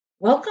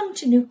Welcome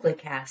to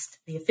NucleCast,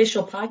 the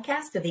official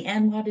podcast of the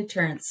NWA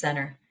Deterrence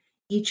Center.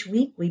 Each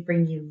week, we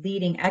bring you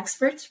leading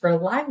experts for a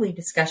lively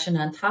discussion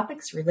on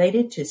topics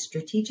related to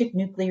strategic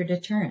nuclear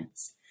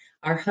deterrence.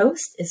 Our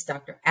host is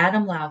Dr.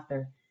 Adam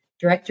Lowther,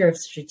 Director of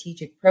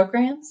Strategic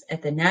Programs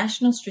at the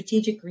National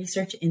Strategic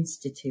Research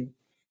Institute.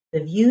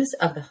 The views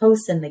of the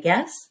hosts and the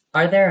guests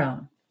are their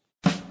own.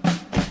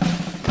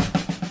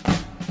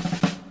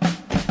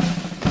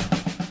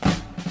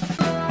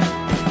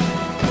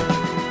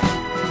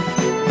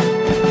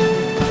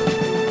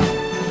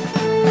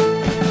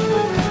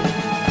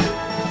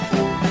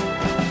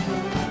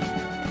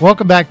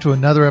 Welcome back to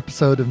another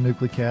episode of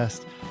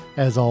NucleCast.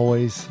 As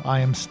always, I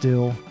am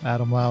still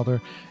Adam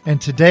Lowther, and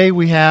today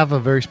we have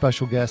a very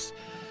special guest,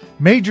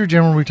 Major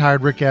General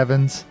Retired Rick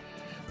Evans,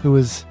 who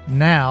is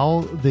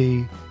now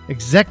the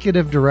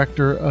Executive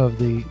Director of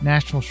the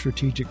National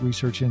Strategic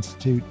Research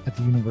Institute at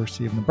the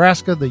University of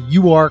Nebraska, the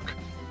UARC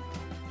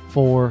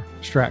for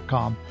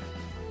STRATCOM.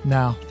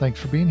 Now, thanks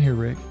for being here,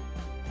 Rick.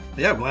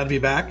 Yeah, glad to be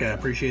back. I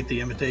appreciate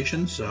the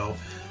invitation, so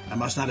I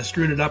must not have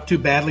screwed it up too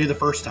badly the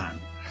first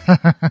time.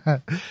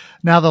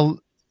 Now,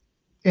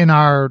 in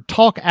our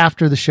talk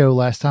after the show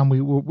last time,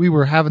 we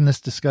were having this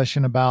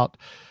discussion about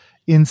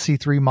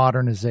NC3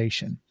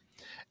 modernization,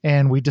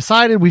 and we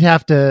decided we'd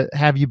have to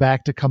have you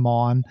back to come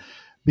on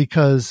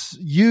because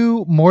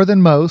you, more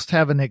than most,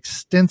 have an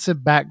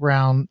extensive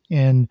background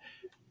in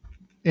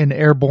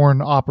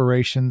airborne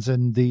operations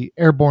and the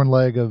airborne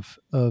leg of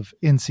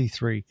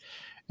NC3.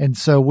 And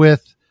so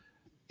with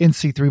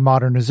NC3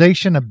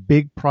 modernization, a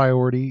big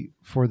priority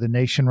for the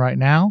nation right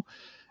now,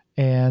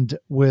 and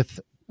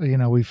with,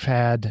 we've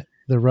had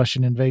the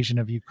Russian invasion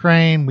of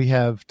Ukraine, we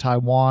have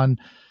China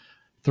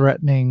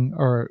threatening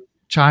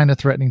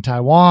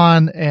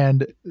Taiwan,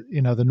 and,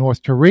 the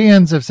North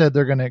Koreans have said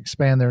they're going to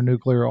expand their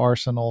nuclear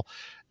arsenal.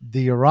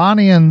 The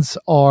Iranians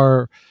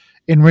are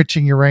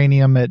enriching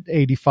uranium at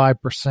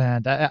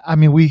 85%. I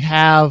mean, we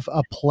have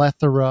a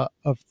plethora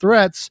of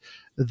threats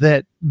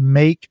that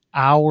make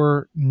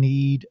our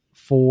need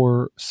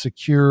for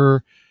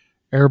secure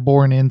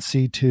airborne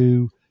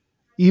NC2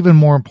 even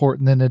more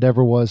important than it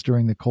ever was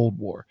during the Cold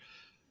War.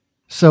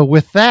 So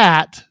with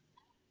that,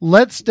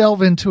 let's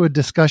delve into a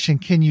discussion.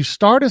 Can you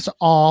start us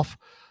off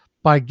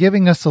by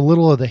giving us a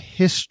little of the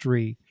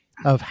history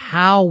of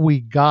how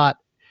we got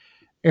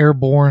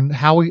airborne?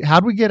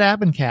 How'd we get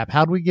ABNCAP?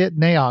 How'd we get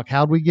NAOC?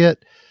 How'd we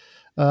get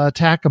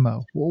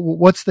TACAMO?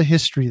 What's the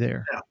history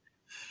there?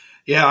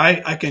 Yeah,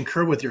 I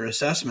concur with your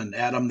assessment,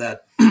 Adam,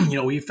 that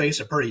we face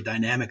a pretty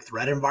dynamic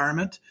threat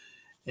environment.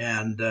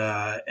 And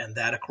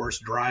that, of course,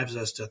 drives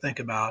us to think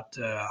about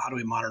how do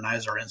we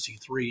modernize our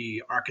NC3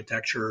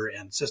 architecture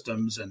and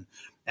systems and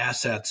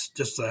assets.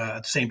 Just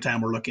at the same time,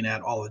 we're looking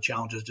at all the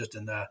challenges just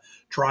in the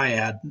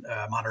triad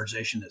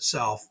modernization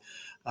itself.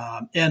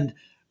 And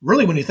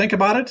really, when you think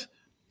about it,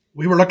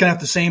 we were looking at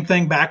the same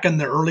thing back in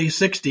the early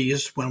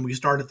 60s when we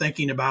started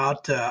thinking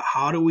about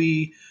how do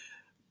we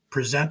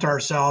present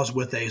ourselves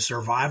with a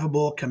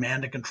survivable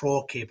command and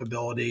control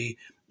capability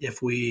if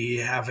we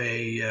have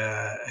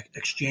a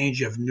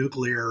exchange of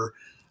nuclear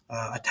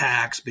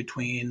attacks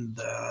between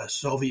the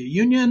Soviet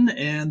Union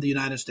and the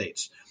United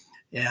States,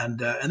 and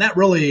that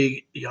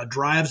really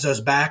drives us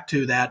back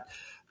to that.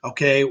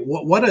 Okay,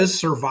 what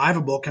does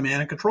survivable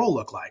command and control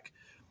look like?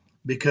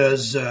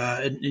 Because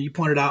and you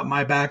pointed out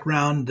my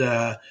background,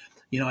 and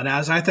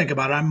as I think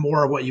about it, I'm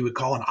more what you would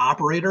call an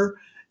operator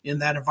in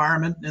that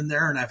environment in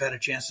there, and I've had a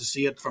chance to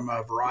see it from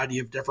a variety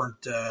of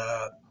different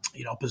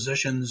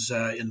positions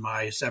in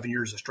my 7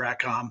 years of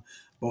STRATCOM,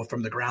 both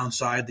from the ground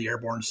side, the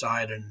airborne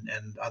side,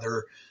 and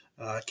other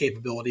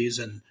capabilities,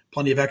 and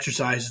plenty of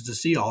exercises to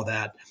see all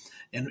that.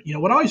 And,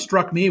 what always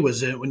struck me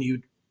was that when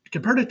you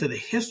compared it to the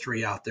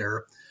history out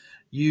there,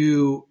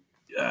 we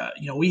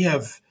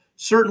have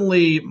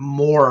certainly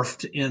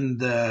morphed in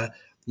the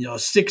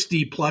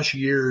 60 plus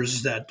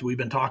years that we've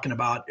been talking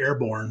about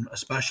airborne,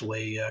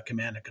 especially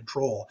command and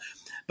control.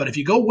 But if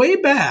you go way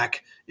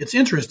back, it's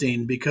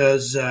interesting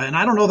because, and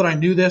I don't know that I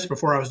knew this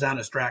before I was down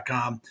at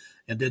STRATCOM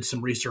and did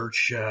some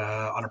research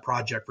on a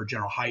project for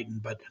General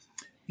Hyten. But,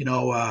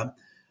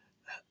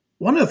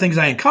 one of the things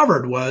I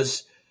uncovered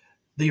was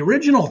the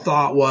original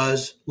thought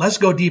was, let's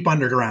go deep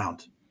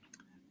underground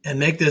and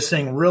make this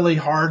thing really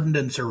hardened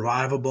and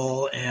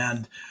survivable.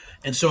 And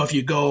so if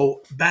you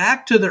go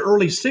back to the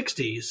early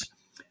 60s,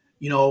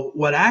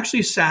 what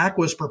actually SAC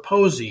was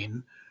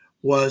proposing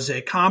was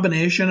a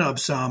combination of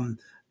some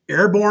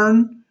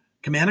airborne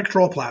command and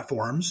control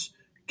platforms,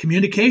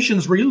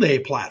 communications relay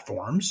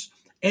platforms,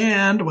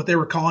 and what they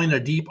were calling a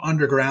deep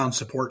underground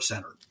support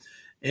center.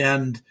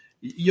 And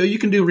you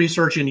can do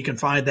research and you can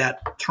find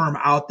that term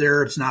out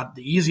there. It's not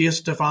the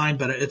easiest to find,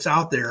 but it's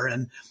out there.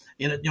 And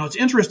it's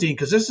interesting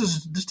because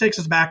this takes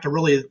us back to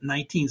really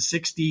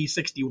 1960,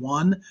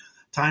 61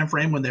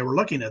 timeframe when they were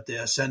looking at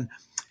this.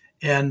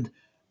 And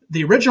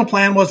the original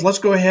plan was, let's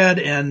go ahead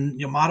and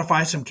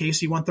modify some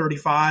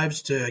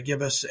KC-135s to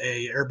give us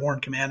a airborne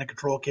command and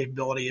control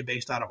capability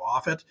based out of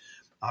Offutt.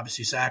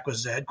 Obviously, SAC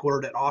was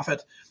headquartered at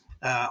Offutt,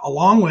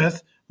 along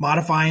with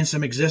modifying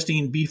some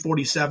existing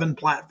B-47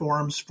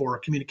 platforms for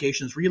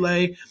communications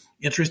relay.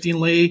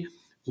 Interestingly,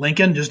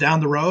 Lincoln, just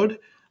down the road,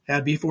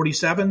 had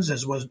B-47s,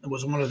 as was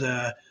one of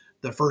the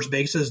first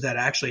bases that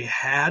actually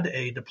had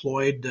a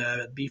deployed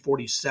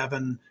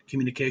B-47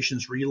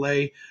 communications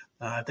relay.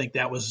 I think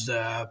that was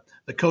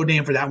the code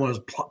name for that one was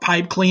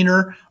pipe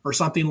cleaner or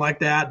something like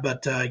that.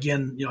 But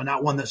again,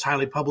 not one that's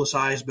highly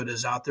publicized, but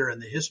is out there in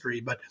the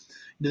history. But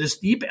this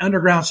deep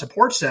underground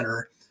support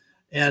center,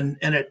 and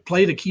it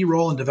played a key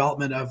role in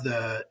development of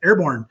the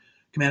airborne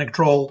command and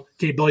control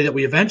capability that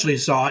we eventually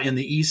saw in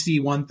the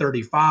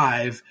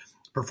EC-135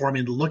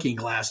 performing the Looking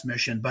Glass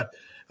mission. But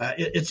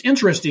it's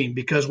interesting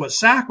because what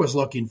SAC was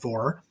looking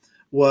for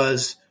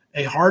was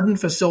a hardened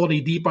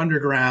facility deep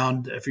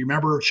underground. If you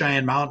remember,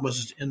 Cheyenne Mountain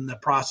was in the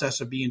process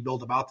of being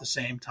built about the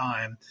same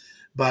time.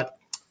 But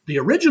the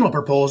original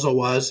proposal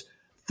was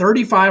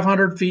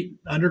 3,500 feet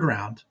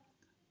underground,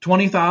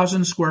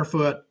 20,000 square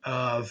foot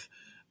of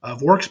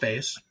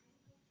workspace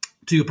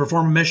to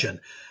perform a mission.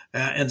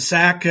 And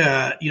SAC,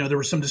 there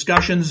were some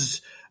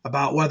discussions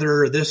about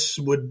whether this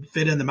would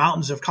fit in the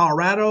mountains of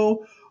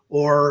Colorado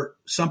or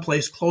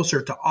someplace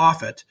closer to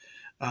Offutt.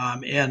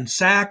 And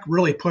SAC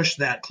really pushed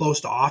that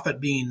close to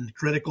Offutt, being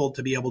critical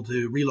to be able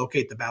to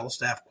relocate the battle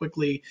staff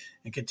quickly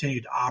and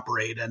continue to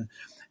operate.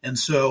 And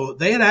so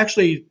they had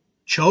actually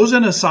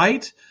chosen a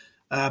site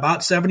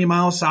about 70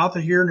 miles south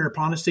of here near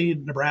Pontotoc,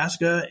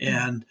 Nebraska,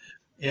 and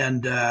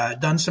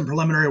done some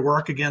preliminary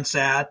work against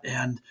that.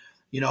 And,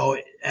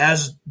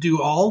 as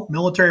do all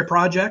military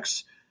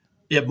projects,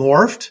 it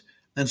morphed.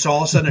 And so all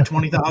of a sudden a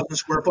 20,000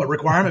 square foot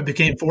requirement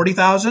became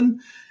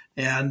 40,000.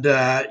 And,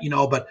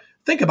 but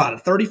think about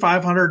it,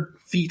 3,500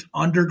 feet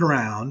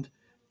underground,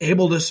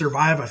 able to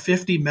survive a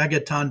 50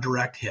 megaton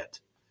direct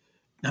hit.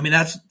 I mean,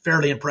 that's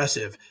fairly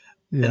impressive.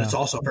 Yeah. And it's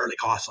also fairly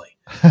costly.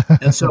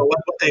 And so what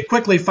they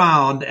quickly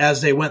found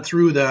as they went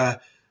through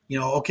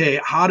okay,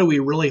 how do we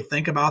really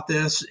think about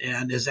this?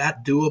 And is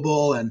that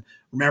doable? And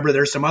remember,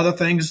 there's some other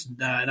things,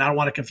 and I don't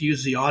want to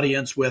confuse the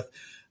audience with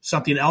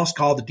something else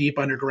called the Deep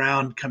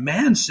Underground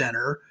Command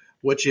Center,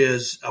 which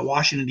is a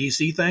Washington,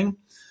 D.C. thing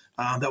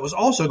that was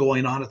also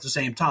going on at the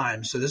same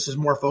time. So this is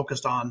more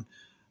focused on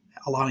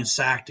allowing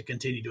SAC to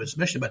continue to its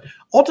mission. But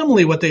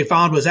ultimately what they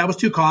found was that was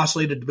too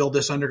costly to build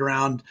this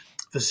underground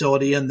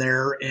facility in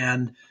there.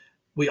 And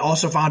we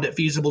also found it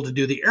feasible to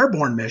do the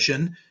airborne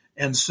mission.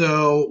 And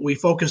so we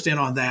focused in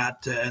on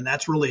that. And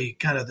that's really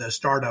kind of the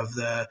start of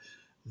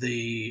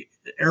the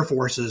Air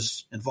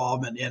Force's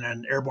involvement in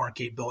an airborne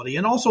capability.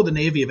 And also the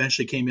Navy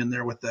eventually came in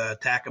there with the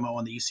TACAMO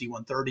and the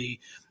EC-130.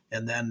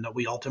 And then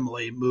we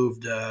ultimately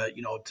moved,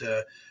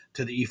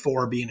 to the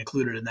E4 being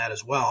included in that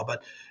as well.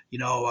 But,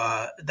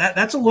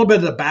 that's a little bit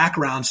of the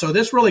background. So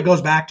this really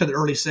goes back to the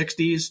early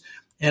 60s.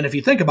 And if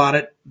you think about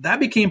it, that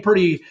became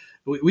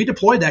we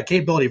deployed that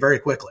capability very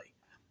quickly.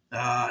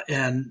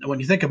 And when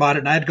you think about it,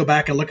 and I had to go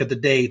back and look at the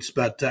dates,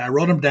 but I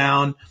wrote them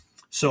down.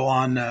 So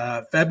on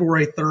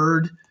February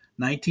 3rd,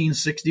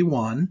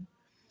 1961,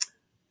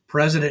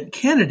 President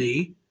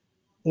Kennedy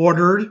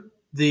ordered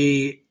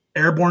the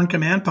airborne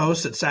command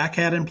posts that SAC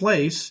had in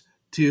place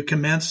to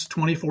commence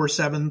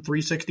 24/7,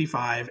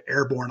 365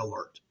 airborne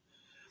alert.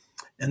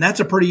 And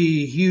that's a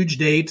pretty huge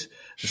date.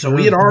 Sure. So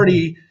we had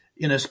already,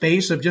 in a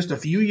space of just a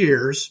few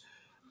years,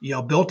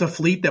 built a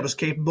fleet that was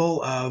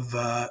capable of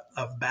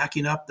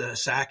backing up the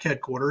SAC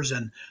headquarters.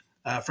 And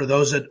for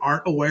those that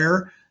aren't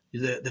aware,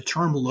 the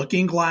term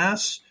Looking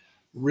Glass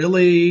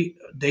really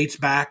dates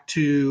back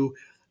to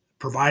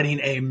providing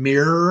a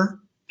mirror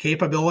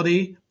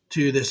capability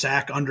to the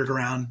SAC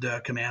underground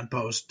command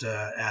post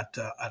at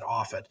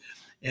Offutt.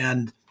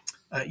 And,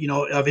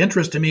 of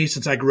interest to me,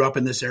 since I grew up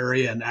in this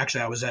area, and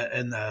actually I was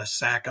in the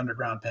SAC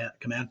underground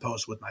command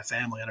post with my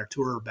family on our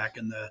tour back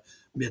in the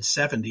mid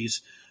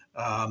 70s.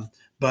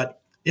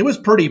 But it was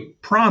pretty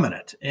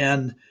prominent.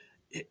 And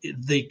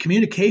the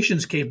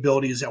communications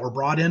capabilities that were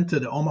brought into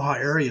the Omaha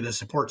area to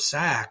support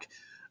SAC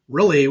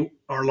really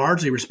are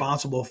largely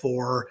responsible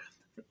for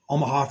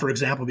Omaha, for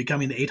example,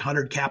 becoming the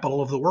 800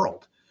 capital of the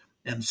world.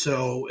 And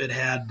so it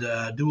had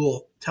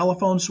dual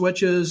telephone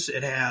switches.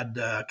 It had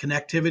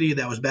connectivity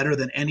that was better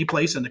than any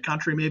place in the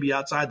country, maybe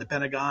outside the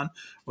Pentagon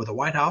or the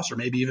White House, or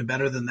maybe even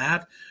better than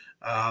that.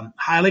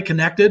 Highly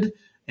connected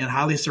and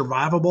highly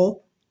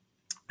survivable.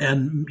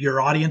 And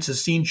your audience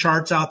has seen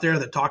charts out there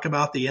that talk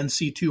about the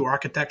NC2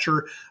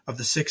 architecture of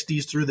the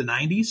 60s through the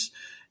 90s.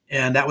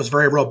 And that was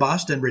very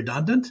robust and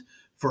redundant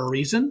for a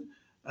reason.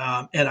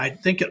 And I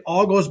think it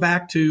all goes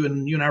back to,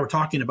 and you and I were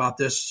talking about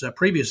this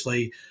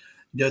previously,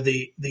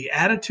 the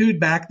attitude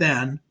back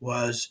then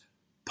was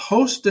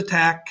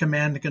post-attack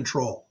command and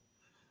control.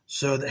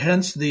 So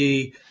hence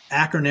the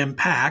acronym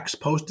PACS,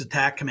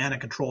 Post-Attack Command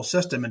and Control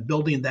System, and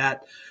building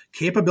that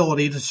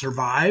capability to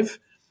survive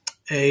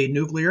a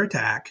nuclear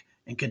attack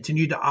and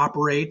continue to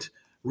operate,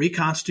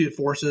 reconstitute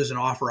forces, and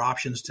offer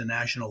options to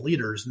national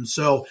leaders. And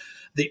so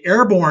the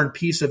airborne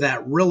piece of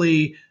that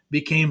really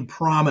became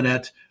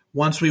prominent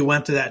once we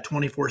went to that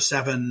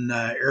 24/7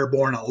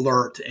 airborne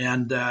alert.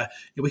 And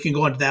we can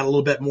go into that a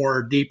little bit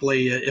more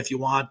deeply if you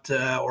want,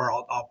 or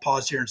I'll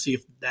pause here and see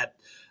if that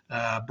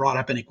brought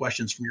up any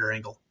questions from your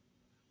angle.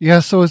 Yeah.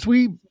 So as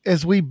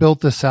we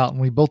built this out, and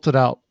we built it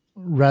out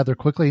rather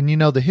quickly, and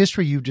the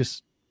history you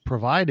just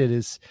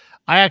provided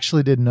I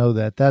actually didn't know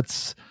that.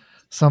 That's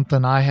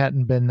something I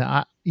hadn't been.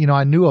 I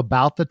knew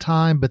about the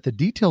time, but the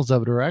details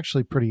of it are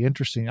actually pretty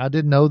interesting. I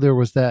didn't know there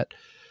was that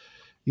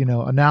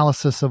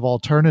analysis of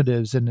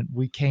alternatives, and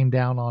we came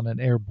down on an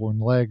airborne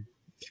leg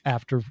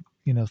after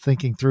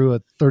thinking through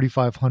a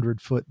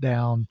 3,500 foot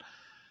down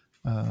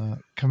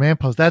command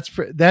post.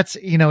 That's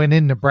and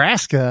in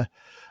Nebraska,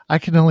 I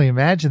can only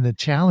imagine the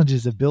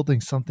challenges of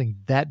building something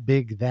that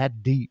big,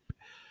 that deep.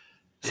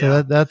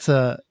 So that's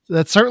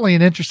certainly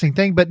an interesting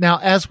thing. But now,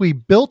 as we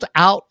built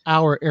out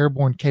our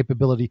airborne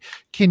capability,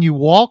 can you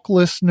walk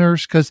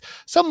listeners? Because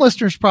some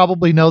listeners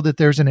probably know that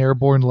there's an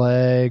airborne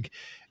leg,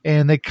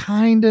 and they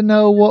kind of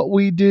know what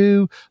we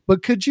do.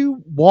 But could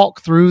you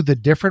walk through the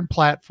different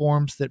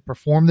platforms that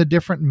perform the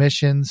different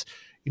missions?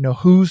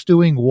 Who's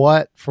doing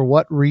what, for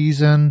what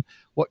reason,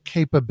 what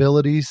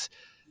capabilities,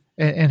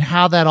 and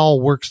how that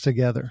all works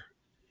together?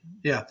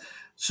 Yeah.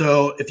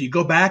 So if you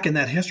go back in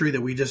that history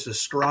that we just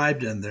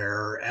described in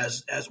there,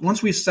 as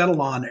once we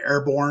settle on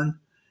airborne,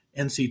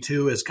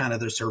 NC2 is kind of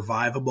the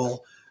survivable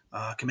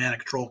command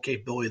and control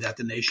capability that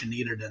the nation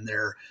needed in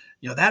there.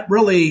 That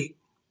really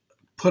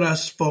put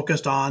us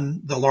focused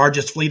on the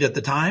largest fleet at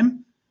the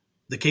time,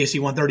 the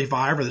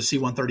KC-135 or the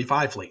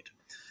C-135 fleet.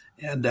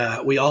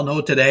 And we all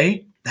know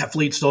today that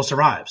fleet still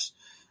survives.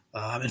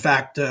 In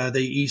fact, the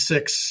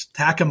E-6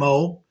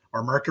 TACAMO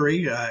or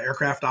Mercury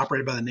aircraft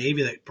operated by the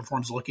Navy that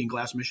performs the Looking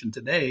Glass mission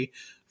today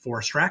for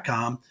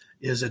STRATCOM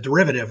is a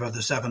derivative of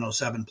the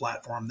 707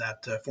 platform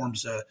that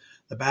forms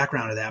the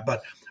background of that.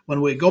 But when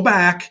we go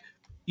back,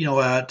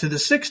 to the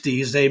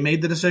 60s, they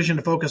made the decision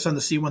to focus on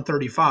the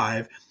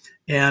C-135.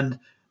 And,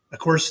 of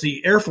course,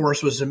 the Air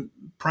Force was the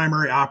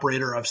primary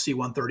operator of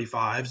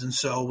C-135s. And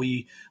so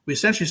we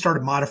essentially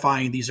started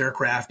modifying these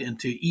aircraft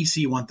into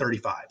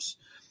EC-135s.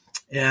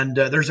 And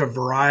there's a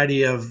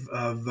variety of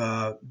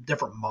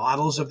different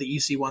models of the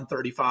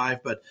EC-135,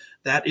 but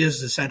that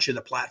is essentially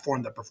the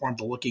platform that performed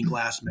the Looking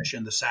Glass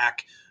mission, the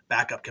SAC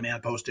backup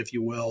command post, if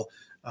you will,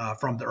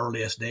 from the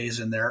earliest days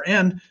in there,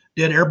 and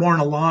did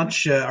airborne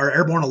launch or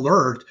airborne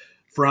alert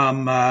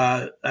from,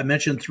 I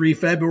mentioned 3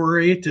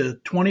 February to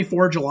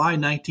 24 July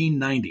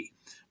 1990.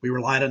 We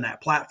relied on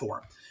that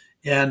platform.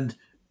 And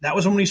that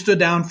was when we stood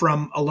down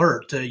from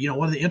alert.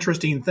 One of the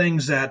interesting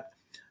things that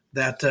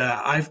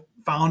I've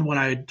found when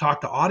I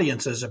talk to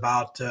audiences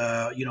about,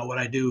 what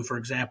I do, for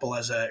example,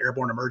 as an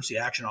airborne emergency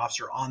action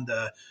officer on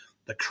the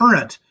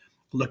current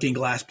Looking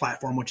Glass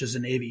platform, which is the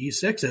Navy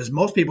E-6, is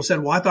most people said,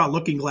 well, I thought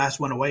Looking Glass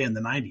went away in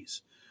the 90s.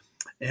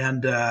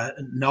 And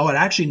no, it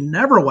actually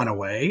never went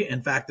away.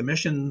 In fact, the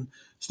mission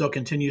still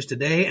continues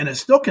today, and it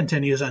still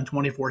continues on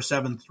 24/7,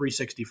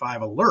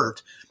 365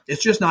 alert.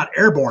 It's just not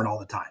airborne all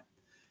the time.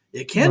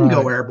 It can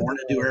go airborne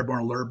and do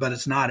airborne alert, but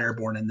it's not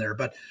airborne in there.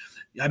 But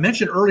I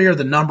mentioned earlier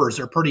the numbers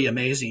are pretty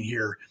amazing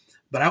here.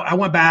 But I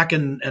went back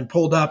and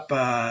pulled up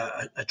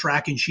a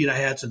tracking sheet I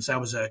had since I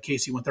was a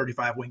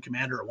KC-135 wing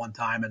commander at one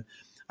time. And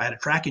I had a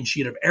tracking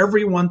sheet of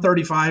every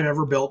 135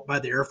 ever built by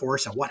the Air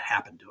Force and what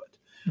happened to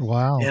it.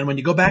 Wow. And when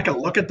you go back and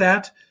look at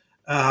that,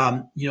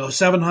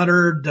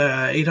 700,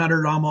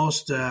 800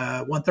 almost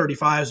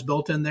 135s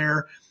built in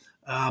there.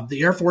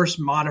 The Air Force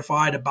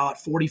modified about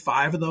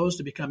 45 of those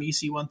to become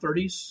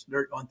EC-130s,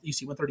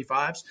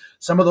 EC-135s.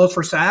 Some of those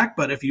for SAC,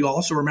 but if you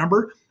also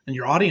remember, and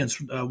your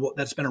audience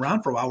that's been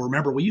around for a while,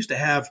 remember we used to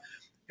have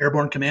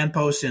airborne command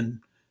posts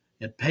in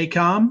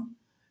PACOM,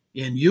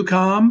 in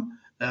UCOM,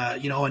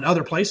 and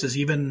other places.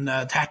 Even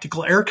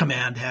Tactical Air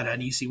Command had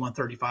an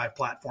EC-135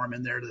 platform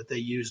in there that they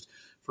used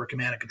for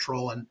command and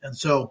control. And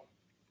so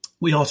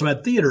we also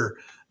had theater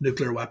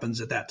nuclear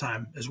weapons at that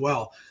time as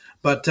well.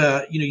 But,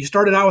 you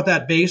started out with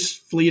that base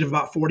fleet of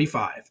about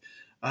 45.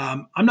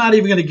 I'm not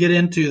even going to get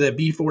into the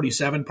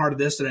B-47 part of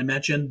this that I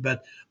mentioned,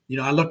 but,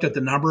 I looked at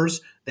the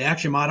numbers. They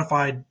actually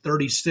modified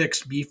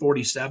 36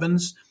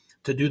 B-47s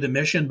to do the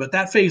mission, but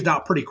that phased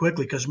out pretty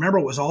quickly because remember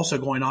what was also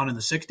going on in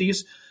the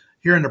 60s.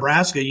 Here in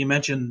Nebraska, you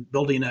mentioned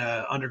building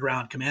an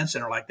underground command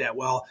center like that.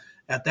 Well,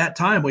 at that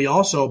time, we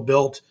also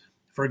built,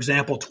 for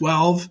example,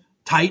 12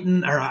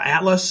 Titan or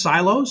Atlas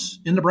silos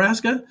in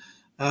Nebraska.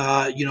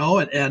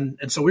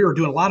 And so we were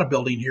doing a lot of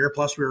building here.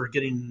 Plus, we were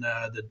getting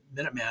the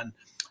Minuteman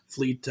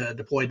fleet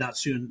deployed not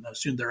soon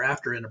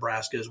thereafter in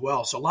Nebraska as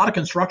well. So a lot of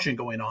construction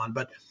going on.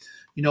 But,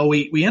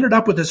 we ended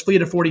up with this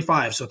fleet of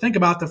 45. So think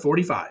about the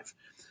 45.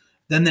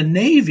 Then the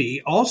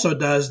Navy also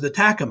does the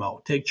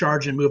TACAMO, Take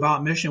Charge and Move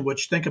Out mission,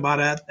 which think about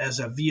it as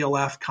a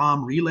VLF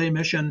comm relay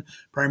mission,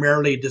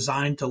 primarily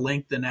designed to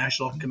link the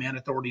National Command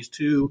Authorities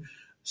to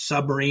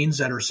submarines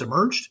that are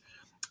submerged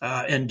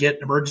and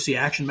get emergency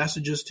action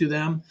messages to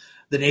them.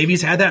 The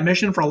Navy's had that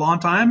mission for a long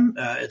time.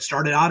 It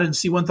started out in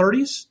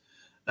C-130s.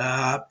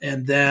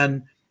 And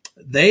then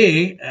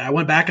I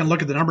went back and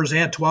looked at the numbers. They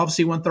had 12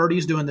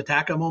 C-130s doing the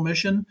TACAMO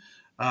mission.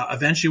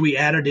 Eventually, we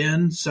added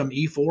in some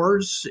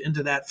E-4s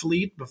into that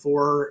fleet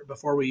before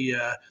we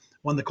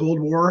won the Cold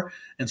War.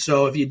 And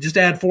so if you just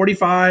add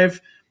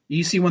 45,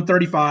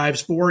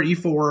 EC-135s, 4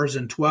 E-4s,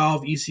 and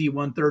 12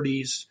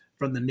 EC-130s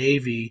from the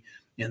Navy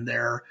in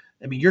there.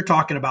 I mean, you're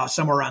talking about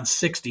somewhere around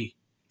 60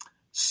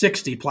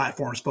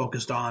 platforms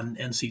focused on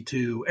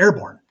NC2,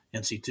 Airborne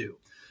NC2.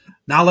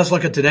 Now let's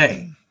look at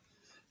today.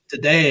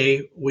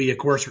 Today,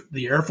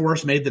 the Air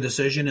Force made the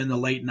decision in the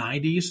late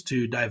 90s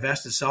to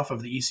divest itself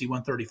of the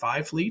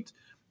EC-135 fleet.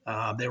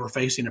 They were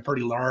facing a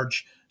pretty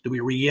large, do we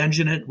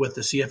re-engine it with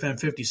the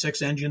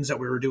CFM56 engines that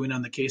we were doing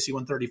on the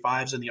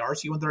KC-135s and the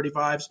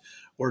RC-135s,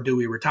 or do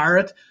we retire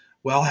it?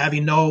 Well,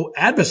 having no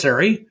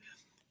adversary,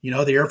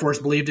 the Air Force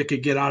believed it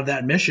could get out of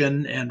that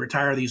mission and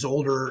retire these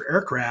older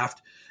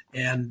aircraft.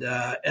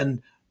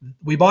 And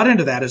we bought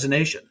into that as a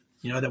nation,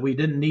 that we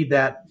didn't need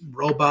that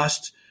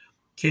robust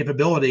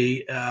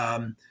capability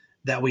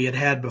that we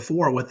had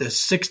before with this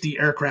 60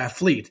 aircraft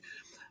fleet.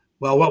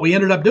 Well, what we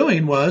ended up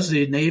doing was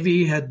the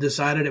Navy had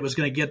decided it was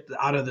going to get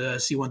out of the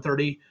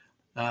C-130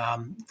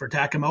 for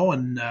TACAMO,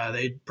 and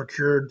they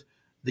procured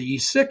the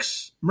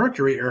E-6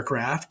 Mercury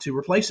aircraft to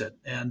replace it.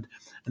 And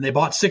they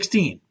bought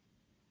 16.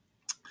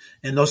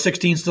 And those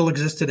 16 still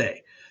exist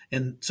today.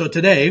 And so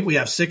today we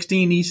have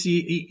 16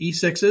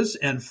 E-6s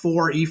and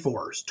 4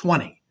 E-4s,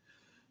 20.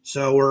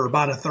 So we're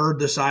about a third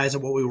the size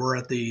of what we were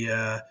at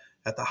the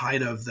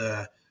height of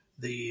the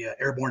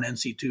Airborne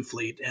NC2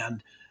 fleet.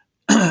 And,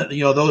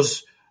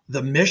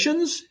 the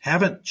missions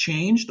haven't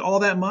changed all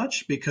that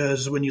much,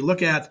 because when you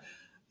look at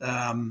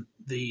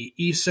the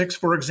E-6,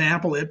 for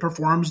example, it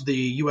performs the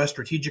U.S.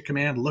 Strategic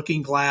Command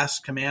Looking Glass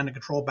Command and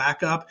Control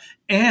Backup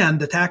and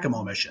the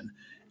TACAMO mission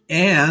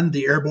and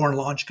the Airborne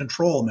Launch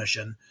Control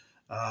mission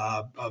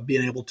of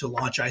being able to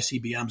launch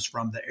ICBMs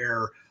from the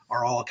air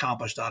are all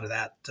accomplished out of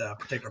that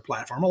particular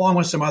platform, along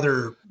with some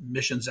other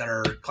missions that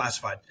are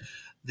classified.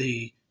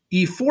 The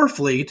E-4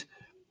 fleet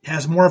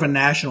has more of a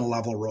national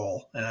level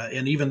role.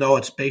 And even though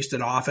it's based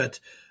at Offutt,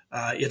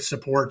 it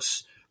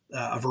supports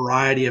a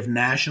variety of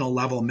national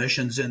level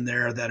missions in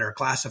there that are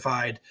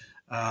classified.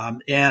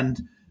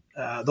 And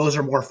those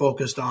are more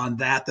focused on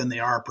that than they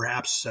are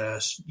perhaps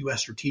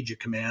U.S. Strategic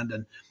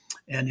Command.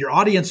 And your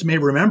audience may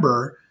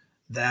remember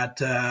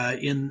that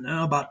in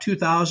about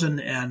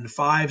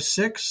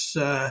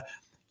 2005-06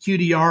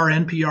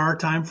 QDR-NPR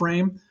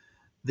timeframe,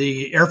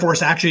 the Air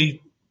Force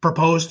actually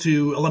proposed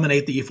to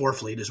eliminate the E-4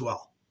 fleet as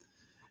well.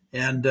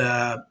 And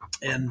the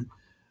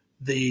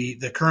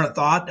current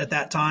thought at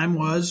that time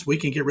was we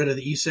can get rid of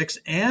the E-6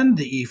 and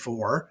the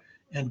E-4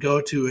 and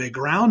go to a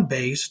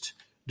ground-based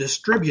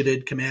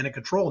distributed command and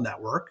control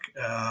network.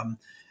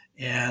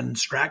 And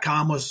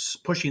Stratcom was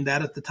pushing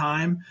that at the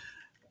time.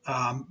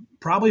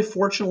 Probably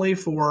fortunately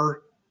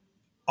for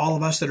all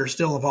of us that are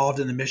still involved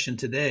in the mission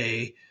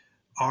today,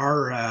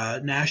 our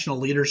national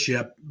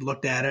leadership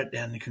looked at it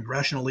and the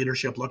congressional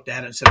leadership looked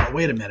at it and said, well,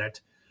 wait a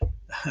minute.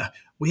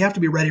 We have to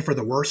be ready for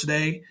the worst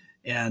day,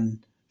 and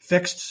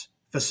fixed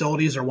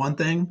facilities are one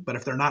thing, but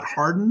if they're not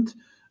hardened,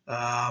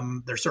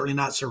 they're certainly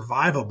not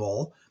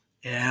survivable,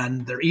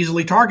 and they're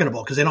easily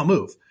targetable because they don't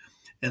move.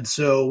 And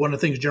so one of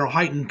the things General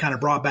Hyten kind of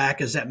brought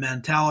back is that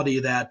mentality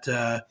that,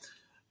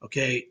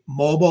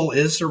 mobile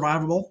is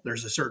survivable.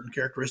 There's a certain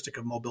characteristic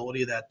of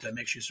mobility that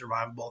makes you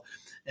survivable.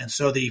 And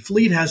so the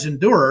fleet has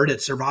endured.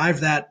 It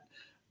survived that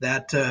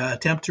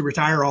attempt to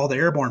retire all the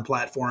airborne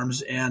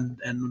platforms, and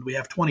we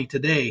have 20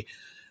 today.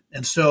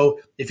 And so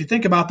if you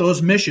think about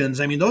those missions,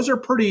 I mean, those are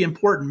pretty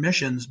important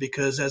missions,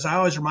 because as I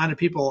always reminded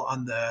people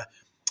on the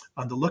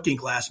Looking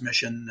Glass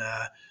mission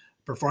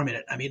performing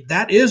it, I mean,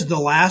 that is the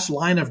last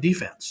line of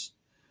defense.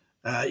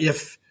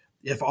 If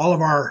all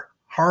of our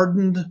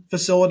hardened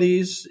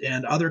facilities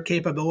and other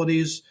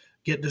capabilities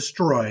get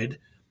destroyed,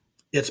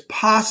 it's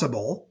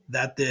possible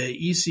that the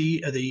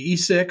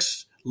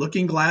E-6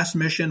 Looking Glass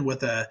mission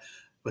with a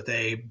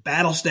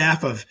battle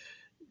staff of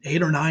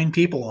 8 or 9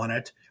 people on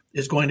it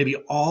is going to be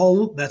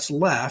all that's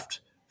left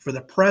for the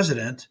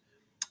president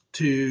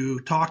to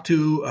talk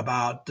to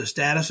about the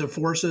status of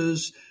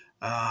forces,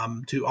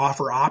 to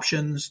offer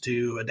options,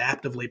 to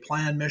adaptively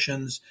plan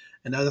missions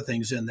and other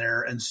things in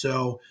there. And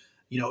so,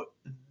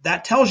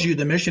 that tells you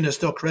the mission is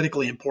still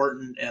critically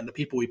important, and the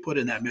people we put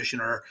in that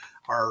mission are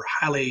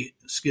highly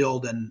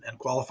skilled and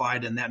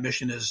qualified, and that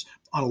mission is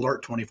on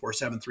alert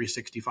 24/7,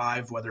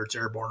 365, whether it's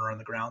airborne or on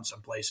the ground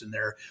someplace in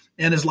there,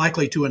 and is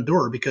likely to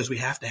endure because we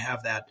have to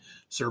have that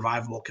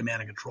survivable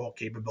command and control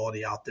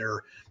capability out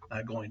there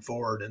going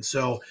forward. And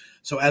so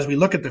as we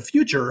look at the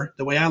future,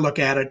 the way I look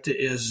at it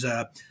is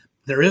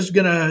there is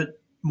going to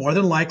more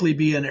than likely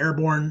be an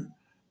airborne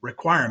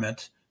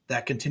requirement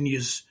that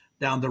continues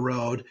down the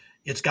road.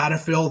 It's got to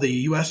fill the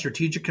U.S.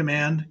 Strategic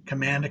Command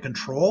and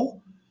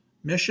control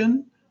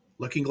mission,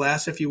 Looking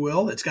Glass, if you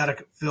will. It's got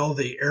to fill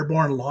the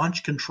airborne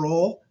launch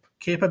control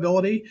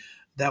capability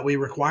that we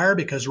require,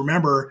 because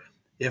remember,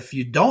 if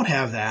you don't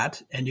have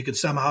that and you could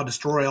somehow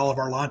destroy all of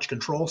our launch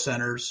control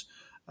centers,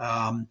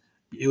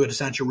 you would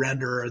essentially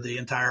render the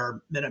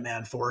entire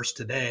Minuteman force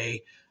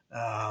today,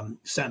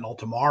 Sentinel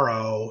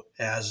tomorrow,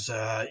 as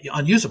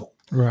unusable.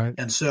 Right.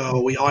 And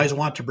so we always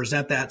want to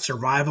present that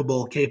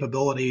survivable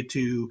capability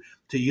to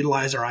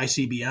utilize our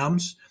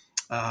ICBMs.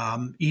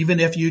 Even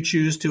if you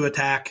choose to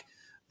attack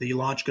the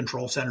launch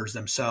control centers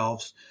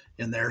themselves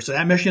in there. So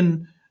that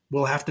mission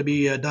will have to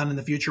be done in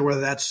the future,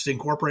 whether that's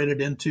incorporated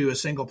into a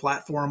single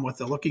platform with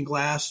the looking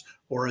glass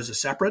or as a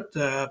separate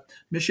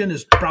mission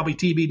is probably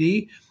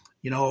TBD.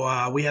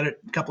 We had a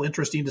couple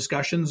interesting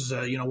discussions,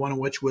 one of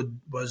which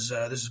was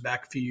this is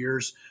back a few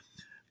years.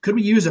 Could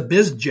we use a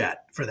biz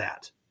jet for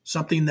that?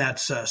 Something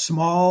that's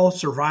small,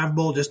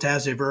 survivable, just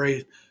has a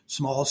very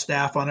small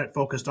staff on it,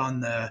 focused on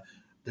the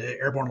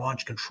airborne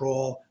launch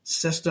control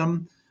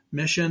system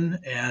mission,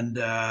 and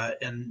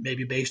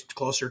maybe based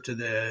closer to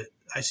the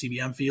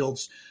ICBM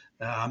fields.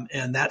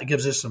 And that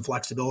gives us some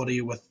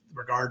flexibility with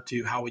regard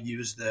to how we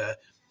use the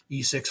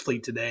E6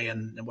 fleet today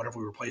and whatever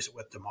we replace it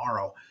with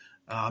tomorrow.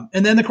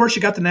 And then, of course,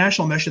 you got the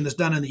national mission that's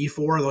done in the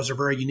E4. Those are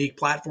very unique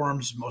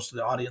platforms. Most of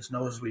the audience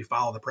knows we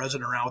follow the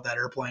president around with that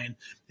airplane.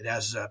 It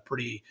has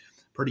pretty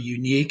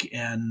unique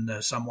and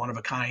some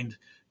one-of-a-kind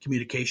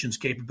communications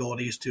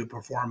capabilities to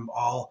perform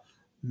all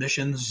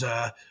missions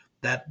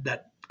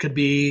that could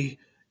be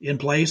in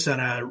place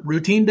on a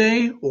routine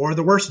day or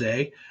the worst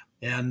day.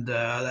 And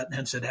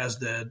hence it has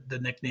the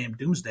nickname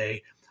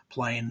Doomsday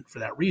plane for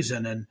that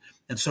reason.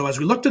 And so as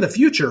we look to the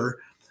future,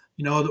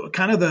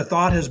 kind of the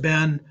thought has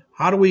been,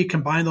 how do we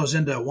combine those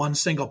into one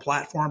single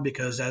platform?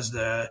 Because as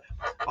the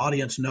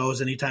audience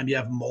knows, anytime you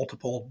have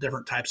multiple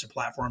different types of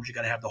platforms, you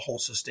got to have the whole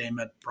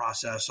sustainment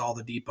process, all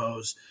the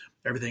depots,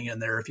 everything in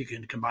there. If you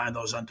can combine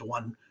those onto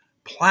one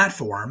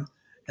platform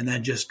and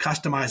then just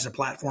customize the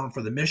platform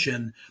for the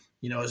mission,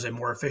 is a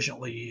more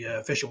efficient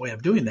way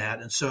of doing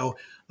that. And so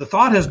the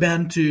thought has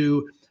been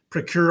to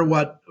procure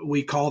what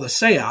we call the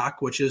SAOC,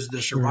 which is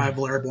the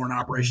Survival Airborne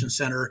Operations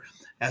Center,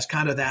 as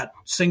kind of that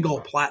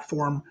single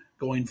platform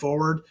going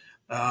forward.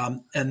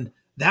 And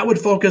that would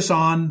focus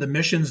on the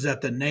missions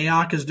that the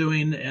NAOC is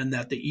doing and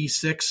that the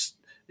E6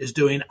 is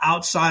doing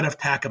outside of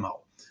TACAMO.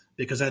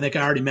 Because I think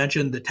I already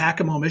mentioned the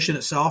TACAMO mission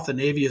itself, the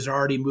Navy has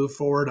already moved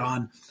forward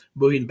on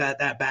moving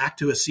that back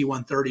to a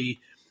C-130,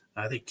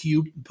 I think,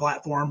 Q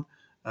platform.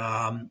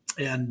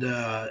 And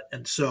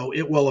so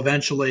it will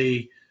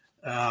eventually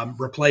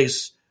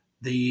replace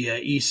the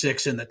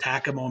E6 in the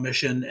TACAMO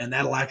mission. And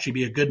that'll actually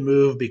be a good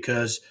move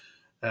because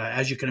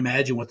as you can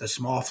imagine, with a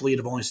small fleet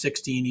of only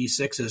 16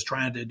 E6s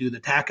trying to do the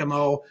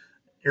TACAMO,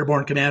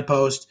 Airborne Command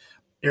Post,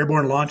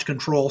 Airborne Launch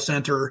Control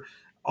Center,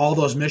 all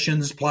those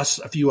missions plus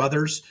a few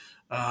others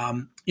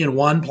in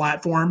one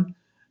platform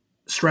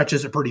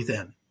stretches it pretty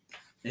thin.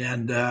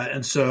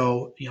 And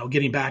so,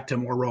 getting back to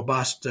more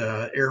robust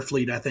air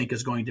fleet, I think,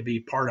 is going to be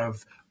part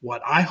of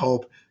what I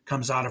hope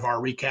comes out of our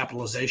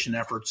recapitalization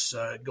efforts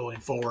going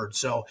forward.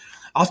 So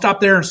I'll stop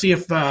there and see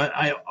if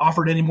I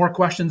offered any more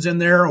questions in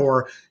there,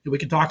 or we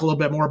can talk a little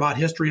bit more about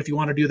history if you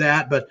want to do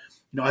that. But,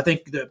 I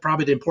think that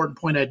probably the important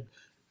point I'd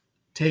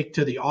take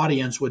to the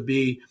audience would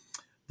be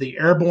the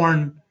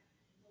airborne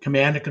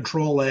command and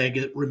control leg.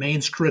 It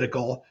remains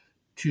critical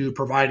to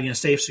providing a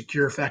safe,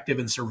 secure, effective,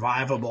 and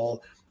survivable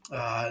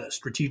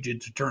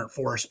strategic deterrent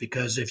force,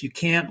 because if you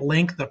can't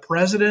link the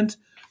president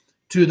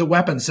to the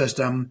weapon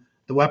system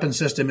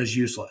is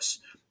useless.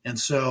 And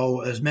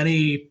so as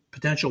many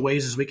potential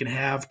ways as we can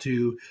have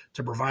to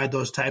provide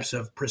those types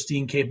of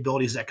pristine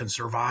capabilities that can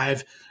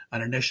survive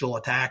an initial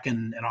attack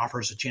and offer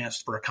us a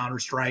chance for a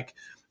counterstrike,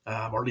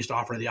 or at least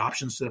offer the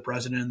options to the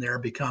president in there,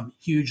 become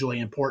hugely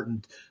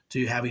important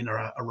to having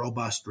a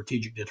robust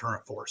strategic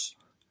deterrent force.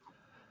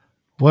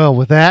 Well,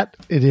 with that,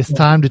 it is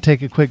time to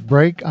take a quick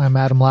break. I'm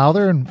Adam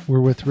Lowther, and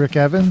we're with Rick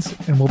Evans,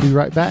 and we'll be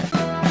right back.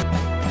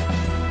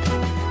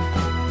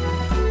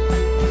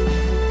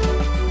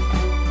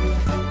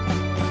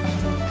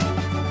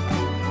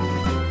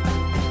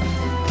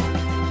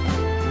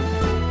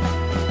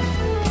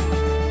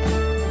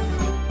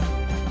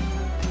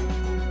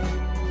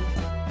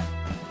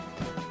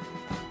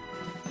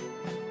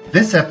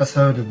 This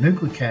episode of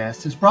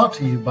Nuclecast is brought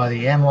to you by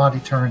the ANWA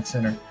Deterrence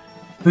Center,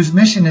 whose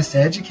mission is to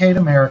educate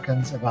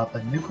Americans about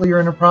the nuclear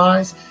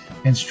enterprise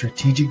and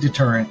strategic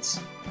deterrence.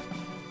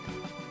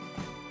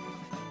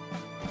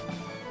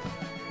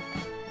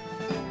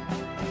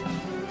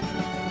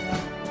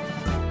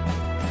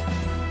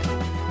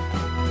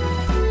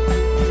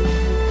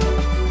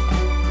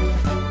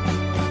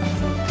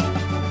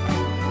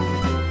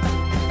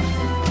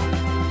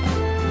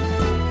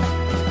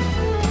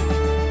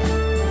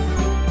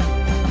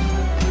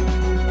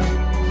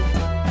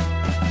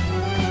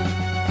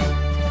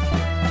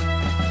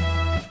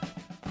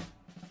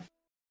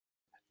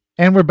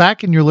 And we're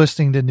back, and you're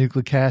listening to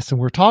Nuclecast,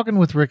 and we're talking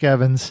with Rick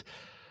Evans,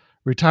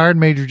 retired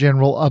Major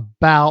General,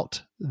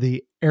 about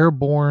the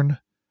Airborne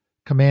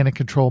Command and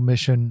Control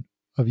mission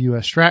of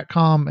U.S.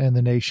 STRATCOM and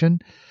the nation.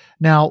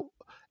 Now,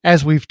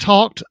 as we've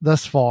talked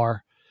thus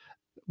far,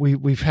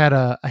 we've had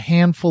a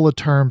handful of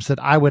terms that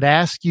I would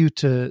ask you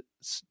to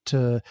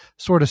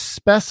sort of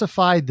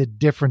specify the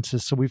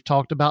differences. So we've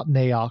talked about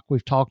NAOC,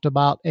 we've talked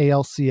about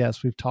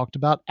ALCS, we've talked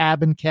about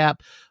ABNCAP,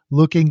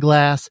 Looking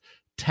Glass,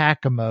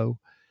 TACAMO.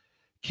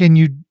 Can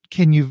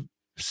you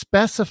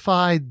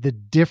specify the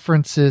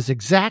differences,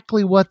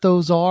 exactly what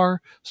those are,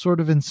 sort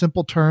of in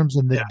simple terms,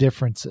 and the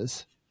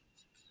differences?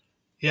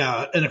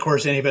 Yeah, and of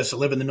course, any of us that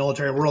live in the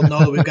military world know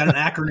that we've got an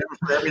acronym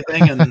for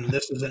everything, and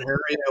this is an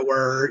area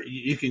where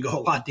you can go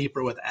a lot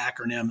deeper with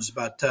acronyms.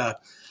 But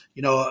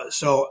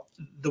so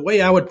the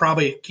way I would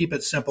probably keep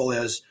it simple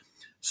is,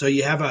 so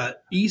you have a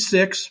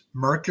E6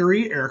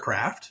 Mercury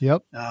aircraft.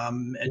 Yep.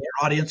 And your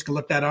audience can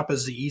look that up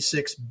as the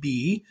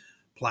E6B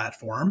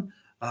platform.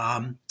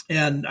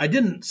 And I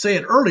didn't say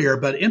it earlier,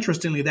 but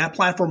interestingly, that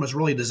platform was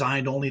really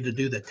designed only to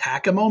do the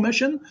TACAMO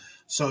mission.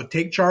 So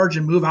take charge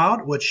and move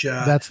out, which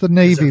that's the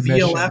Navy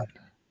mission.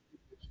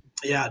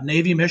 Yeah,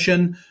 Navy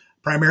mission,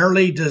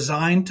 primarily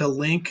designed to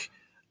link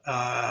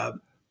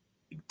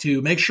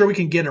to make sure we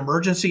can get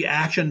emergency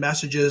action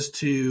messages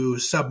to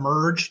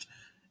submerged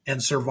and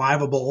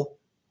survivable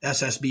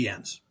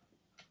SSBNs,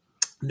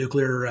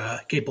 nuclear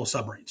capable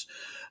submarines.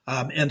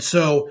 And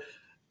so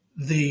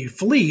the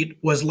fleet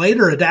was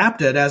later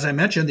adapted. As I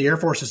mentioned, the Air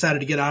Force decided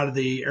to get out of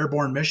the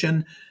airborne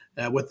mission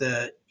with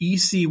the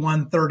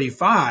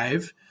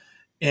EC-135.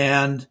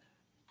 And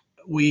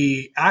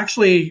we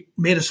actually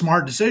made a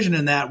smart decision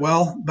in that,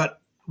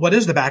 but what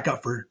is the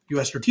backup for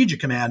U.S. Strategic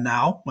Command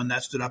now when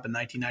that stood up in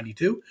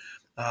 1992?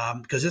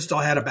 Because it still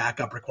had a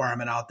backup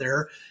requirement out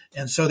there.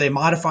 And so they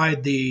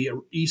modified the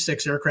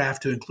E-6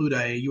 aircraft to include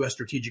a U.S.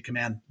 Strategic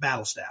Command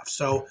battle staff.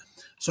 So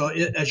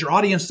as your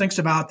audience thinks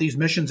about these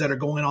missions that are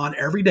going on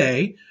every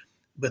day,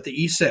 with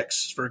the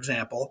E-6, for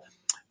example,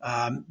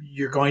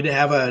 you're going to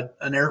have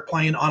an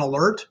airplane on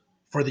alert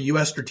for the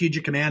U.S.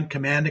 Strategic Command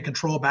command and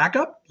control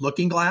backup,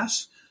 Looking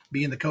Glass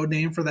being the code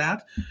name for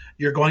that.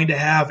 You're going to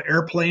have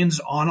airplanes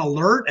on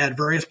alert at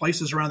various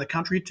places around the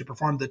country to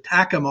perform the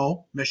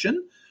TACAMO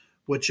mission,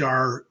 which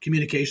are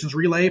communications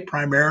relay,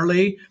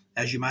 primarily,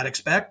 as you might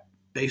expect,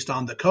 based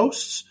on the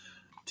coasts,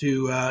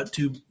 to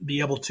be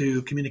able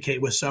to communicate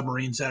with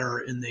submarines that are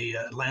in the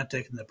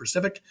Atlantic and the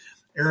Pacific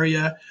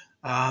area,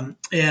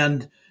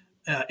 and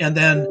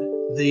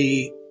then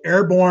the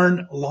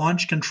Airborne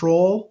Launch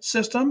Control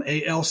System,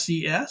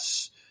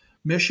 ALCS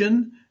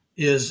mission,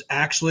 is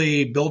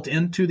actually built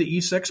into the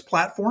E-6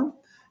 platform,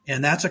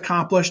 and that's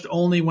accomplished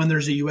only when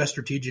there's a U.S.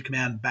 Strategic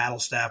Command battle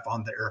staff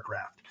on the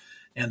aircraft.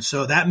 And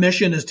so that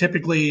mission is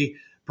typically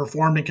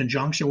performed in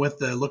conjunction with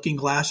the Looking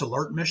Glass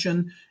alert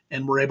mission,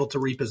 and we're able to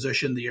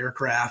reposition the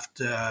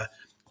aircraft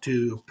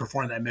to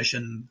perform that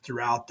mission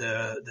throughout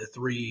the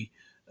three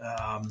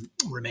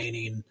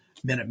remaining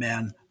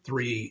Minuteman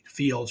III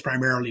fields,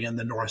 primarily in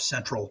the north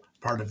central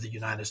part of the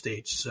United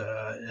States.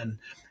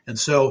 And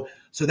so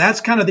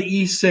that's kind of the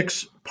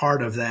E-6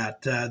 part of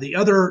that. The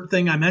other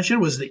thing I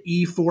mentioned was the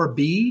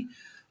E-4B.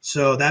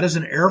 So that is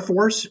an Air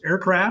Force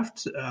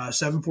aircraft,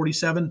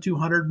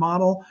 747-200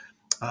 model.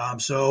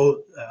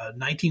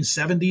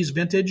 1970s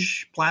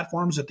vintage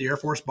platforms that the Air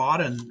Force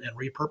bought and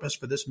repurposed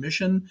for this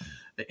mission.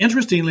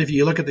 Interestingly, if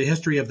you look at the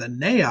history of the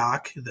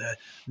NAOC, the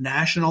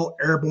National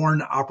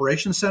Airborne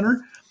Operations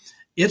Center,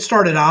 it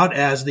started out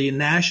as the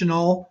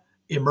National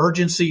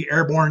Emergency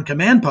Airborne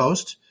Command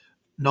Post,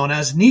 known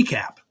as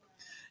NECAP.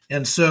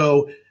 And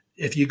so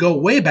if you go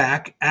way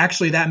back,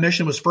 actually that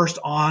mission was first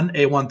on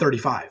a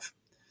 135.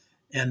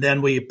 And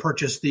then we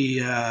purchased the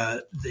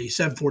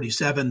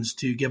 747s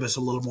to give us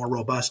a little more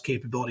robust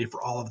capability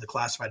for all of the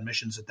classified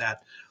missions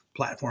that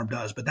platform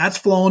does. But that's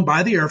flown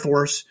by the Air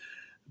Force,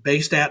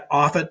 based at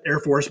Offutt Air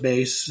Force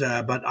Base.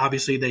 But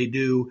obviously they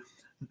do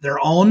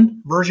their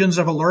own versions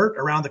of alert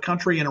around the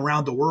country and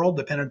around the world,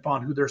 depending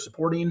upon who they're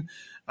supporting.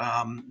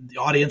 The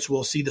audience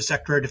will see the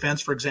Secretary of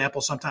Defense, for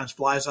example, sometimes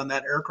flies on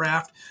that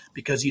aircraft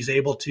because he's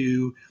able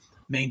to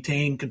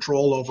maintain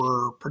control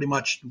over pretty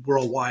much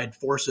worldwide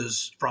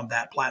forces from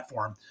that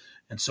platform.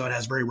 And so it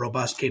has very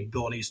robust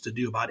capabilities to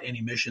do about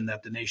any mission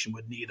that the nation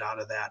would need out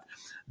of that.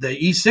 The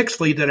E-6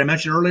 fleet that I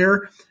mentioned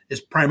earlier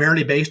is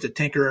primarily based at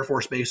Tinker Air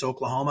Force Base,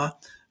 Oklahoma,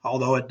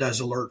 although it does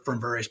alert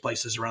from various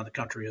places around the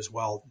country as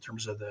well in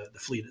terms of the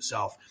fleet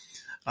itself.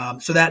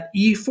 So that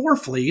E-4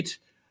 fleet,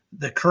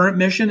 the current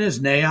mission is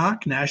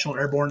NAOC, National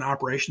Airborne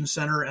Operations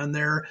Center, and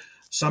there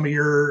some of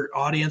your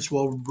audience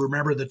will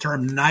remember the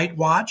term Night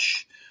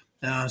Watch.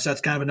 So that's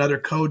kind of another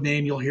code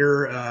name you'll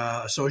hear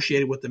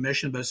associated with the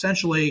mission, but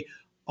essentially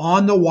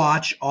on the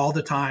watch all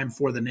the time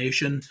for the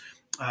nation.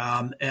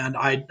 And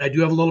I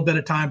do have a little bit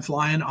of time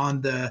flying on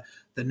the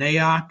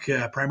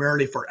NAOC,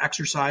 primarily for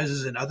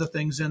exercises and other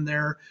things in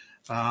there.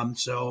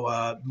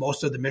 So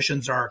most of the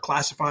missions are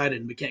classified,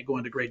 and we can't go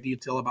into great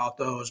detail about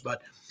those.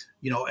 But,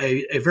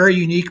 a very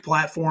unique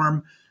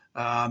platform,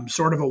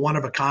 sort of a one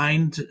of a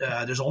kind.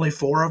 There's only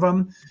 4 of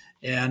them,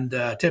 and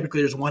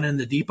typically there's one in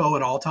the depot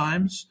at all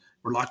times.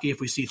 We're lucky if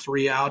we see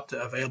 3 out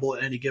available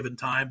at any given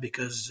time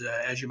because,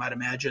 as you might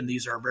imagine,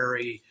 these are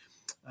very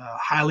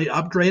highly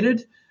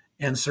upgraded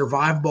and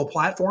survivable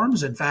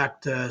platforms. In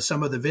fact,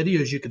 some of the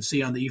videos you can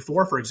see on the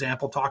E-4, for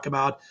example, talk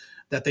about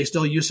that they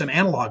still use some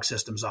analog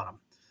systems on them,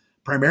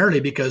 primarily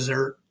because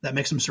that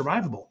makes them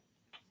survivable.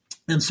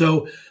 And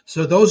so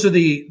those are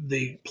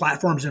the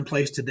platforms in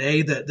place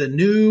today. The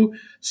new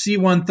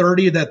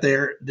C-130 that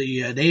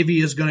the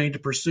Navy is going to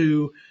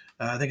pursue,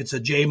 I think it's a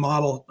J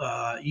model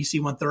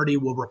EC-130,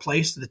 will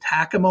replace the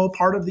TACAMO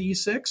part of the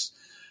E-6.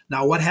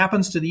 Now, what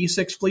happens to the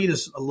E6 fleet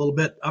is a little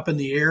bit up in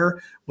the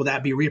air. Will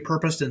that be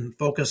repurposed and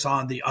focus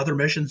on the other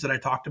missions that I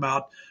talked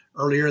about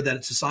earlier that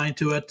it's assigned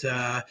to it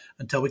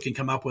until we can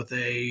come up with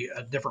a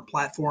different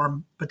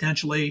platform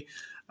potentially?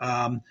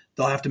 They'll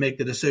have to make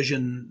the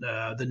decision.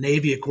 The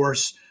Navy, of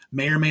course,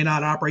 may or may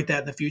not operate that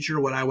in the future.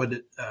 What I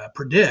would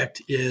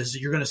predict is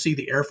you're going to see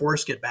the Air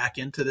Force get back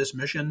into this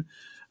mission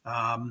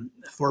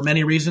for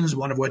many reasons,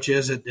 one of which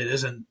is it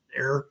is an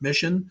air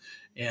mission,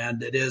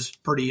 and it is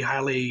pretty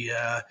highly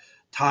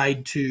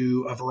tied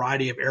to a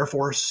variety of Air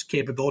Force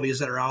capabilities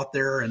that are out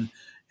there. And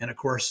of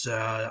course,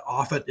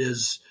 Offutt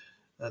is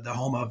the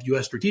home of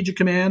U.S. Strategic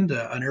Command,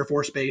 an Air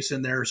Force base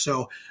in there.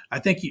 So I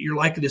think you're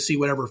likely to see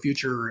whatever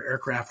future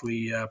aircraft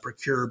we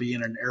procure be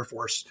in an Air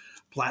Force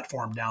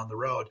platform down the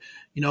road.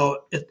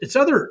 It's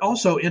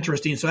also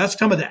interesting. So that's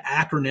some of the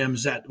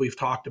acronyms that we've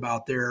talked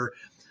about there.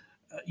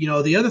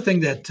 The other thing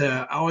that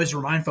I always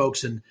remind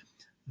folks, and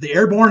the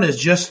Airborne is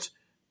just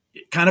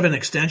kind of an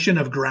extension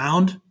of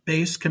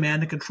ground-based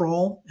command and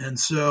control. And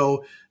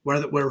so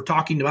we're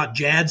talking about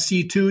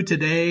JADC2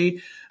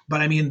 today,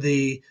 but I mean,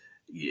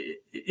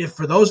 if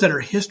for those that are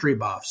history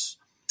buffs,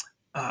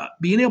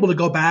 being able to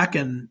go back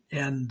and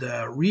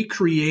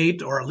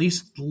recreate, or at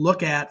least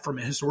look at from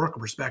a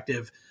historical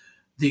perspective,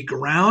 the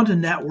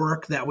ground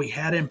network that we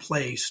had in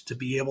place to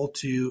be able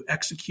to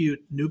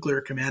execute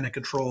nuclear command and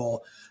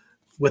control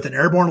with an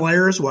airborne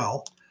layer as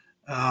well,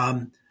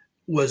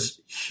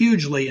 was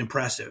hugely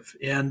impressive.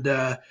 And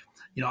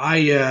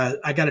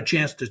I got a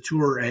chance to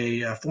tour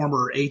a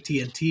former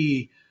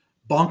AT&T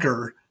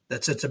bunker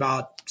that sits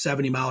about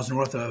 70 miles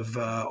north of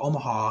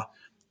Omaha.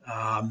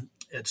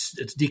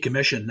 It's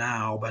decommissioned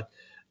now, but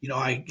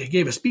I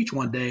gave a speech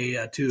one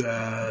day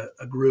to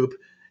a group,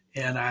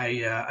 and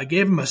I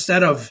gave them a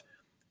set of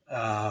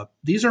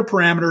these are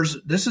parameters.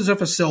 This is a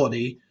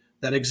facility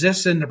that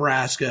exists in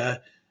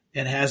Nebraska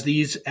and has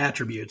these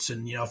attributes.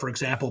 And for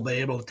example, be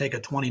able to take a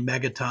 20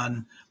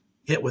 megaton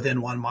hit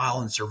within 1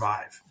 mile and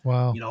survive.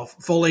 Wow.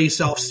 Fully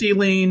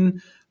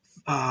self-sealing,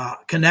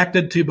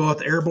 connected to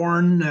both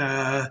airborne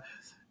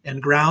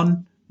and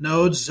ground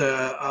nodes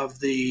of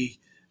the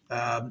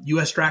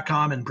U.S.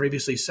 Stratcom and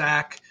previously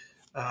SAC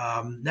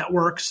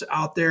networks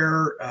out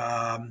there,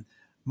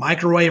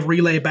 microwave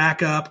relay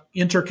backup,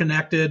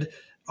 interconnected,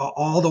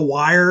 all the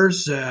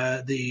wires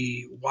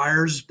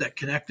that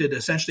connected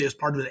essentially as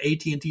part of the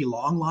AT&T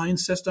long line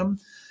system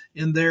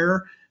in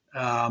there,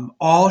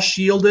 all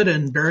shielded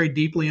and buried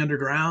deeply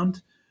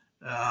underground,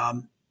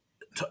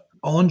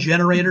 own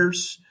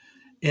generators.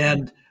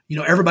 And,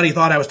 everybody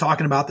thought I was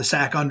talking about the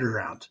SAC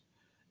underground.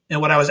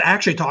 And what I was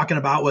actually talking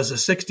about was a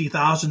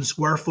 60,000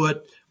 square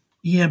foot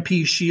EMP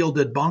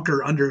shielded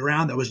bunker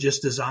underground that was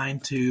just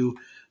designed to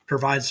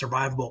provide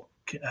survivable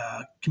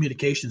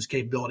communications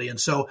capability. And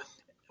so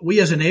we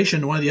as a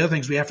nation, one of the other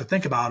things we have to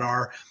think about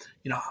are,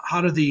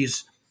 how do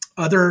these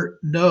other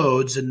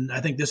nodes, and I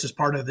think this is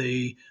part of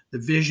the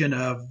vision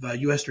of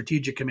U.S.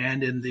 Strategic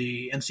Command in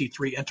the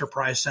NC3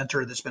 Enterprise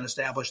Center that's been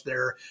established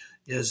there,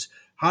 is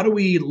how do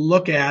we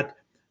look at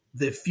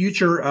the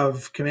future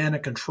of command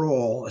and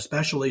control,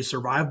 especially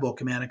survivable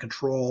command and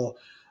control,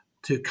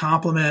 to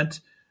complement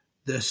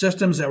the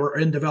systems that were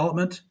in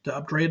development to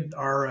upgrade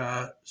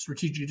our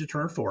strategic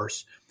deterrent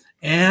force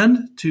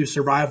and to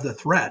survive the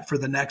threat for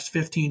the next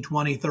 15,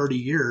 20, 30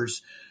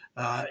 years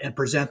and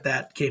present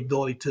that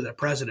capability to the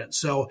president.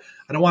 So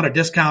I don't want to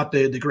discount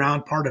the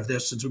ground part of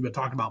this, since we've been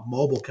talking about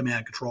mobile command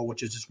and control,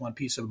 which is just one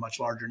piece of a much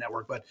larger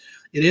network. But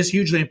it is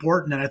hugely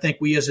important, and I think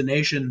we as a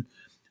nation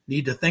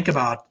need to think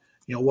about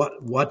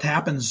what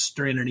happens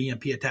during an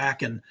EMP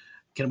attack, and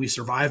can we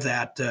survive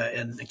that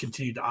and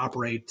continue to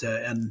operate?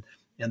 And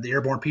the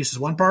airborne piece is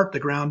one part, the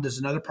ground is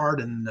another part,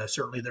 and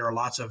certainly there are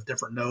lots of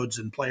different nodes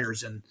and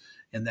players in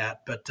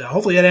that. But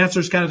hopefully that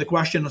answers kind of the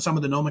question on some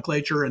of the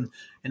nomenclature and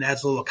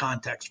adds a little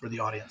context for the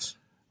audience.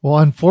 Well,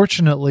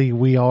 unfortunately,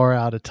 we are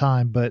out of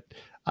time, but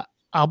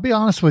I'll be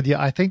honest with you.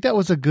 I think that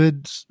was a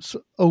good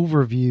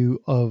overview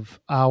of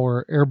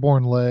our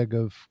airborne leg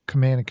of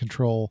command and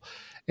control.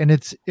 And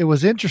it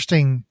was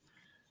interesting,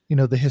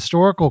 the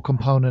historical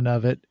component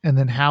of it, and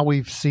then how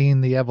we've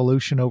seen the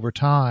evolution over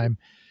time.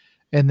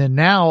 And then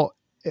now,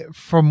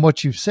 from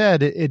what you've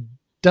said, it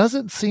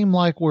doesn't seem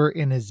like we're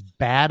in as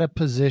bad a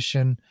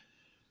position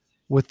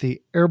with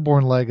the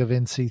airborne leg of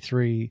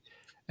NC3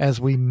 as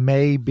we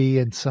may be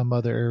in some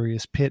other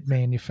areas, pit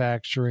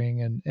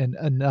manufacturing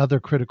and other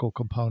critical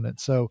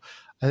components. So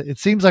it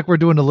seems like we're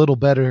doing a little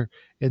better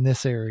in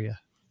this area.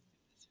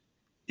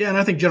 Yeah, and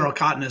I think General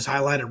Cotton has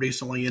highlighted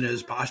recently in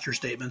his posture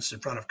statements in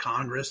front of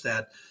Congress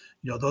that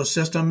those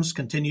systems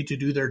continue to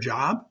do their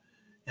job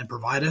and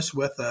provide us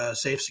with a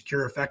safe,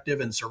 secure, effective,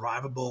 and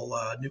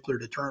survivable nuclear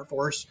deterrent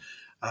force.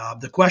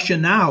 The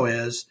question now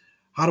is,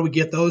 how do we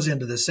get those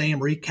into the same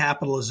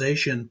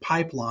recapitalization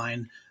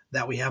pipeline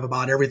that we have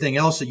about everything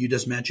else that you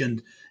just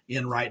mentioned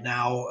in right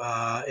now?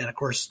 And of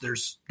course,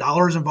 there's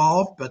dollars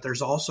involved, but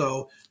there's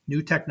also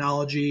new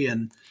technology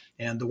and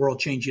the world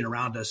changing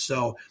around us.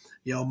 So,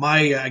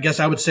 I guess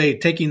I would say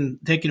taking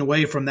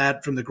away from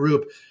that, from the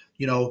group,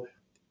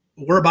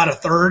 we're about a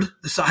third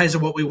the size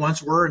of what we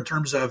once were in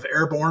terms of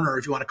airborne, or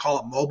if you want to call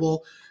it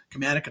mobile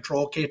command and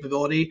control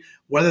capability.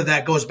 Whether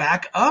that goes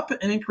back up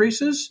and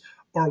increases,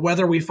 or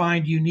whether we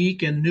find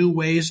unique and new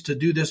ways to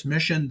do this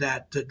mission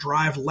that to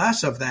drive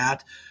less of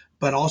that,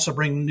 but also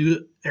bring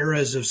new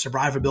areas of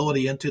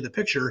survivability into the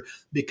picture,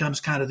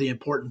 becomes kind of the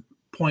important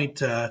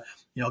point,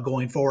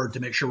 going forward, to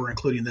make sure we're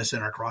including this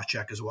in our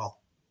cross-check as well.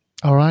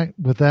 All right.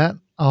 With that,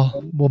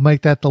 we'll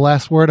make that the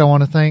last word. I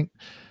want to thank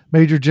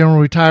Major General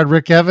Retired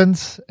Rick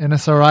Evans,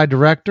 NSRI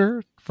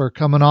Director, for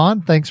coming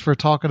on. Thanks for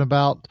talking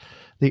about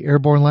the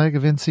airborne leg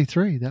of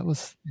NC3.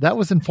 That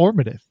was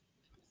informative.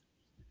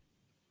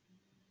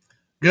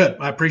 Good.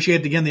 I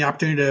appreciate, again, the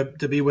opportunity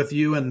to be with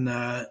you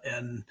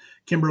and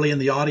Kimberly in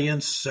the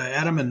audience,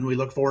 Adam, and we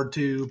look forward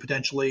to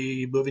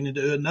potentially moving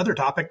into another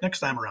topic next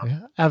time around. Yeah,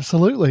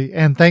 absolutely.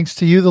 And thanks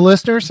to you, the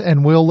listeners,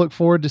 and we'll look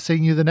forward to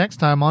seeing you the next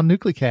time on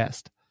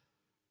NucleCast.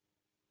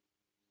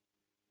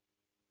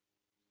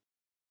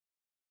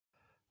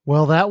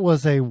 Well, that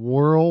was a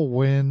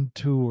whirlwind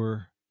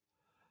tour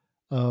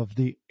of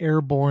the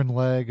airborne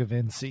leg of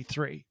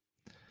NC3.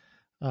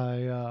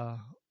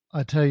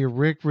 I tell you,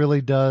 Rick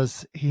really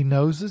does. He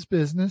knows his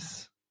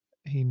business.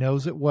 He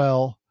knows it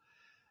well.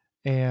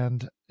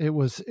 And it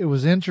was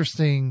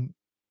interesting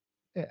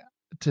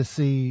to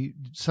see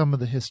some of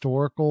the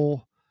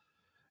historical,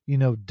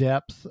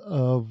 depth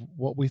of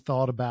what we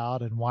thought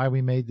about and why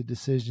we made the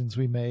decisions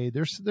we made.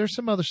 There's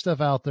some other stuff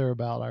out there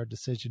about our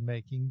decision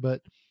making,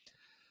 but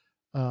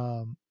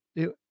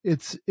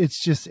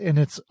it's just, and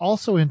it's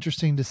also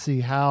interesting to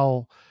see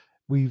how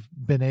we've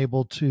been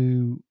able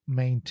to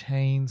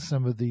maintain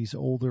some of these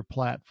older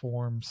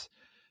platforms,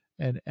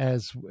 and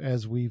as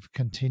we've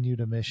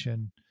continued a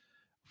mission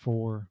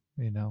for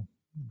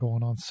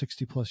going on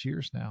 60 plus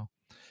years now,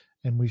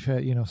 and we've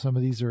had some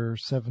of these are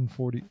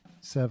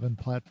 747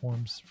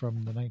 platforms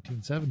from the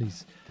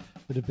 1970s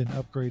that have been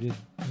upgraded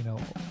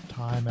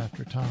time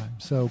after time.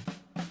 So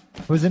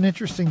it was an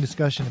interesting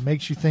discussion. It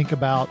makes you think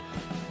about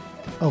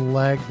a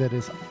leg that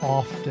is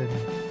often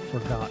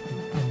forgotten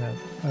and that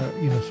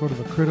sort of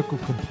a critical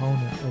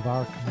component of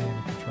our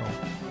command and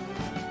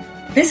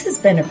control. This has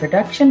been a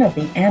production of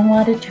the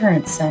ANWA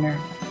Deterrence Center.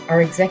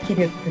 Our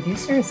executive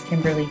producer is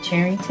Kimberly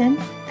Charrington,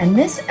 and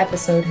this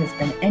episode has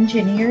been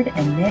engineered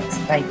and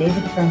mixed by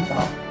David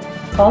Krumthal.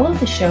 Follow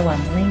the show on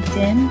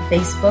LinkedIn,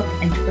 Facebook,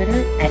 and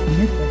Twitter at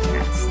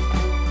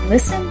NucleCast.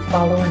 Listen,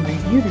 follow, and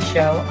review the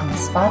show on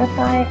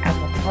Spotify,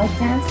 Apple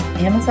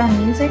Podcasts,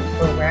 Amazon Music,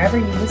 or wherever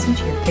you listen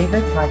to your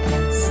favorite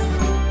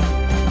podcasts.